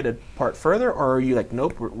break it apart further, or are you like,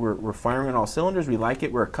 nope, we're firing on all cylinders, we like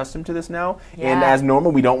it, we're accustomed to this now, and as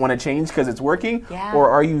normal, we don't want to change because it's working? Yeah.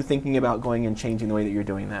 Or are you thinking about going and changing the way that you're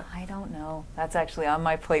doing that? I don't know. That's actually on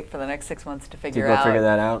my plate for the next 6 months to figure out. Figure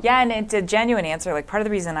that out? Yeah, and it's a genuine answer. Like, part of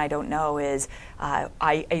the reason I don't know is a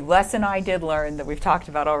lesson I did learn that we've talked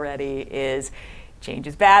about already is change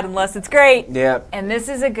is bad unless it's great. Yeah. And this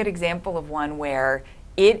is a good example of one where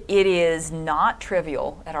it is not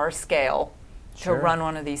trivial at our scale to run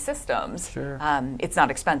one of these systems. Sure. It's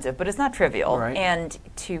not expensive, but it's not trivial. Right. And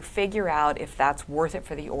to figure out if that's worth it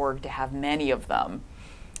for the org to have many of them,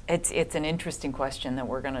 it's an interesting question that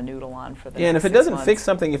we're going to noodle on for the next 6 months. And if it doesn't fix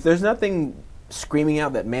something, if there's nothing screaming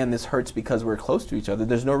out that, man, this hurts because we're close to each other,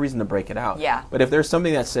 there's no reason to break it out. Yeah. But if there's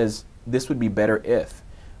something that says, this would be better if,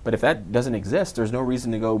 but if that doesn't exist, there's no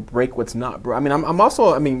reason to go break what's not broken.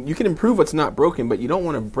 I mean, you can improve what's not broken, but you don't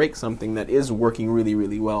want to break something that is working really,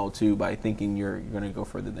 really well, too, by thinking you're going to go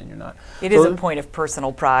further than you're not. It is a point of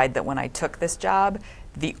personal pride that when I took this job,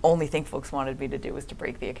 the only thing folks wanted me to do was to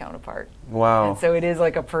break the account apart. Wow. And so it is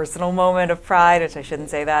like a personal moment of pride, which I shouldn't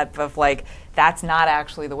say that, but like that's not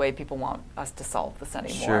actually the way people want us to solve this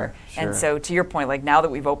anymore. Sure. And so to your point, like now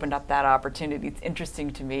that we've opened up that opportunity, it's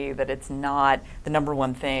interesting to me that it's not the number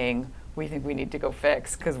one thing we think we need to go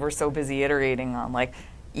fix because we're so busy iterating on like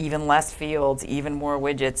even less fields, even more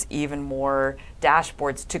widgets, even more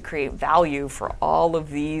dashboards to create value for all of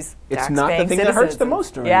these It's not the thing that hurts the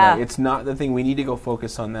most right now. It's not the thing. We need to go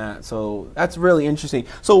focus on that. So that's really interesting.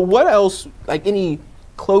 So what else, like any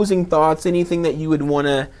closing thoughts, anything that you would want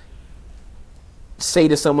to say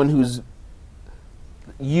to someone who's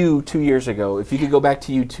you 2 years ago? If you could go back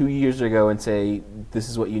to you 2 years ago and say, this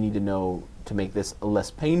is what you need to know to make this less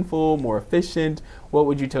painful, more efficient, what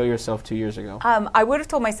would you tell yourself 2 years ago? I would have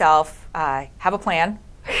told myself, have a plan.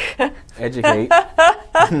 Educate.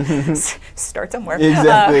 Start somewhere.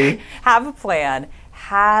 Exactly. Have a plan.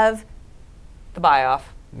 Have the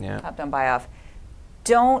buy-off. Yeah. Top down buy-off.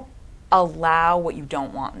 Don't allow what you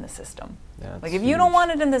don't want in the system. That's like if you don't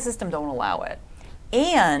want it in the system, don't allow it.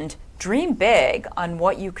 And dream big on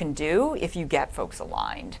what you can do if you get folks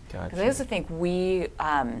aligned. Because I also think we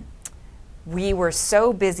were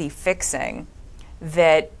so busy fixing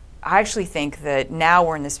that I actually think that now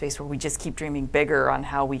we're in this space where we just keep dreaming bigger on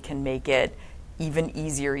how we can make it even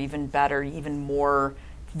easier, even better, even more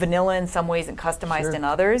vanilla in some ways and customized in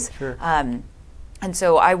others. Sure. And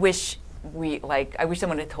so I wish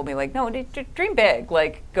someone had told me like, no, dream big,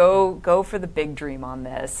 like go for the big dream on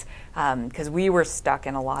this. Because we were stuck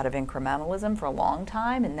in a lot of incrementalism for a long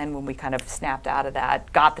time, and then when we kind of snapped out of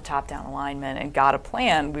that, got the top-down alignment, and got a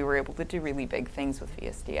plan, we were able to do really big things with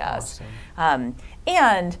VSTS. Awesome.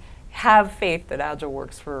 And have faith that Agile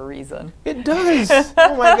works for a reason. It does.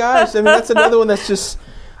 Oh my gosh. I mean, that's another one that's just,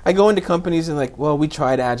 I go into companies and like, well, we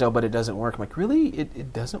tried Agile, but it doesn't work. I'm like, really?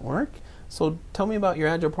 It doesn't work? So tell me about your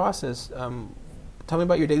Agile process. Tell me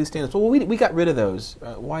about your daily standards. Well, we got rid of those.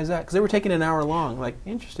 Why is that? Because they were taking an hour long. Like,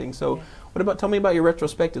 interesting. So tell me about your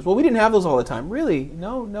retrospectives. Well, we didn't have those all the time. Really?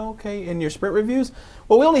 No, okay. And your sprint reviews?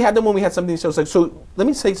 Well, we only had them when we had something to show. So let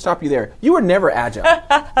me stop you there. You were never Agile,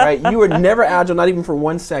 right? You were never Agile, not even for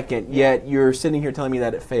 1 second, yet you're sitting here telling me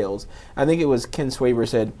that it fails. I think it was Ken Swaber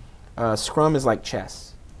said, Scrum is like chess.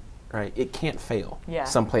 Right, it can't fail. Yeah.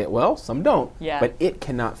 Some play it well, some don't. Yeah. But it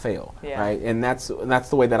cannot fail. Yeah. Right, and that's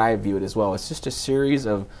the way that I view it as well. It's just a series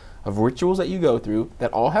of of rituals that you go through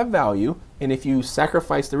that all have value. And if you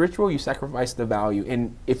sacrifice the ritual, you sacrifice the value.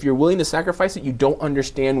 And if you're willing to sacrifice it, you don't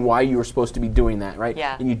understand why you were supposed to be doing that, right?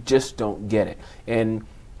 Yeah. And you just don't get it. And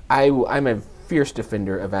I'm a fierce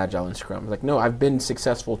defender of Agile and Scrum. Like, no, I've been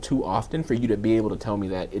successful too often for you to be able to tell me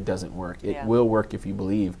that it doesn't work. It will work if you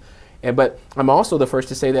believe. But I'm also the first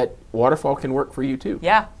to say that waterfall can work for you too.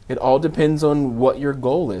 Yeah. It all depends on what your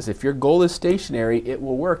goal is. If your goal is stationary, it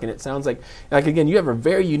will work. And it sounds like again, you have a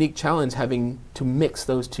very unique challenge having to mix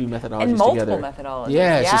those two methodologies and multiple together. methodologies.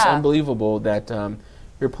 Yeah, it's just unbelievable that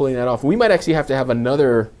you're pulling that off. We might actually have to have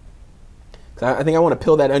another. I think I want to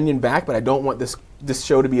peel that onion back, but I don't want this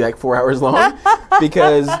show to be like 4 hours long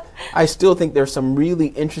because I still think there's some really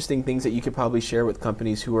interesting things that you could probably share with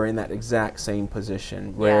companies who are in that exact same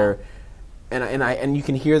position where, and you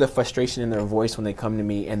can hear the frustration in their voice when they come to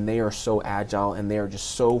me and they are so agile and they are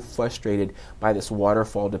just so frustrated by this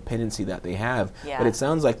waterfall dependency that they have. Yeah. But it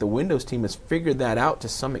sounds like the Windows team has figured that out to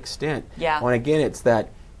some extent. Yeah. And again, it's that.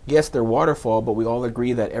 Yes, they're waterfall, but we all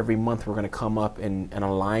agree that every month we're going to come up and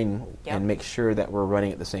align and make sure that we're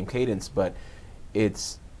running at the same cadence. But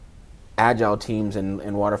it's agile teams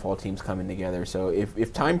and waterfall teams coming together. So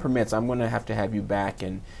if time permits, I'm going to have you back,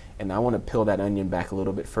 and I want to peel that onion back a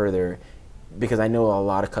little bit further because I know a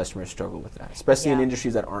lot of customers struggle with that, especially in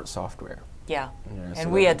industries that aren't software. Yeah, So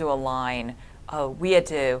and we had to align. We had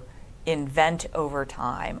to invent over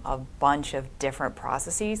time a bunch of different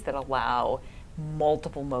processes that allow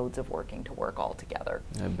multiple modes of working to work all together.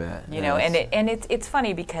 I bet. You know, and it's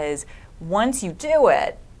funny because once you do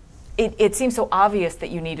it, it seems so obvious that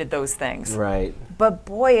you needed those things. Right. But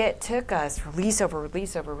boy, it took us release over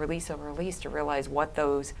release over release over release to realize what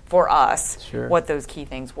those, for us, what those key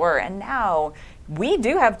things were. And now we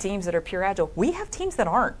do have teams that are pure agile. We have teams that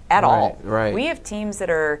aren't at all. Right. We have teams that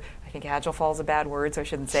are, I think agile falls a bad word, so I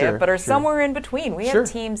shouldn't say it, but are somewhere in between. We have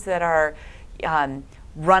teams that are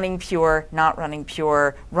running pure, not running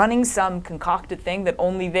pure, running some concocted thing that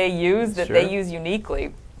only they use, that they use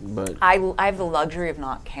uniquely. But I have the luxury of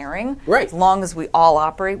not caring, right, as long as we all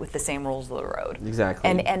operate with the same rules of the road. Exactly.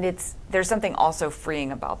 And there's something also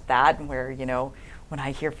freeing about that, and where, you know, when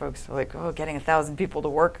I hear folks like, oh, getting 1,000 people to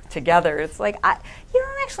work together, it's like, you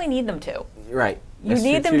don't actually need them to. Right. You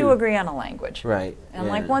need them to agree on a language. Right. And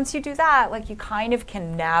like once you do that, like you kind of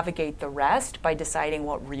can navigate the rest by deciding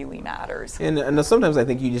what really matters. And sometimes I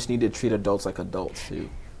think you just need to treat adults like adults too,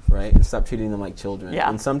 right? And stop treating them like children. Yeah.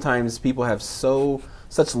 And sometimes people have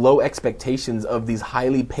such low expectations of these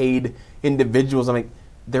highly paid individuals. I'm like,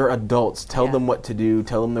 they're adults. Tell them what to do.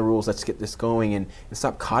 Tell them the rules. Let's get this going, and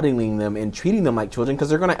stop coddling them and treating them like children because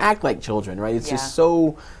they're going to act like children, right? It's just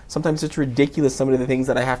sometimes it's ridiculous, some of the things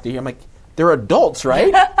that I have to hear. I'm like, they're adults,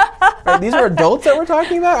 right? Right? These are adults that we're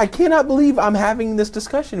talking about. I cannot believe I'm having this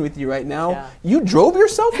discussion with you right now. Yeah. You drove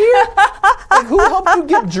yourself here? Like, who helped you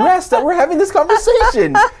get dressed that we're having this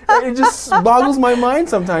conversation? Right? It just boggles my mind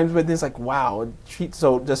sometimes, but it's like, wow,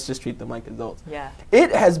 just treat them like adults. Yeah.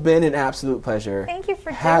 It has been an absolute pleasure. Thank you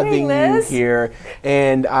for having doing this. you here,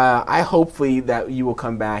 and I hopefully that you will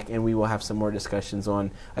come back and we will have some more discussions on.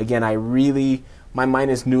 Again, my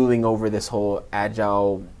mind is noodling over this whole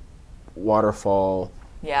agile waterfall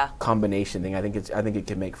combination thing. I think it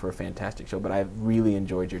can make for a fantastic show, but I've really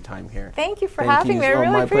enjoyed your time here. Thank you for having me. I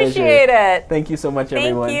really appreciate it. Thank you so much,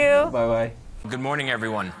 everyone. Thank you. Bye-bye. Good morning,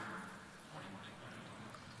 everyone.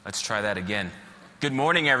 Let's try that again. Good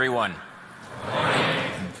morning, everyone. Good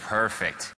morning. Perfect.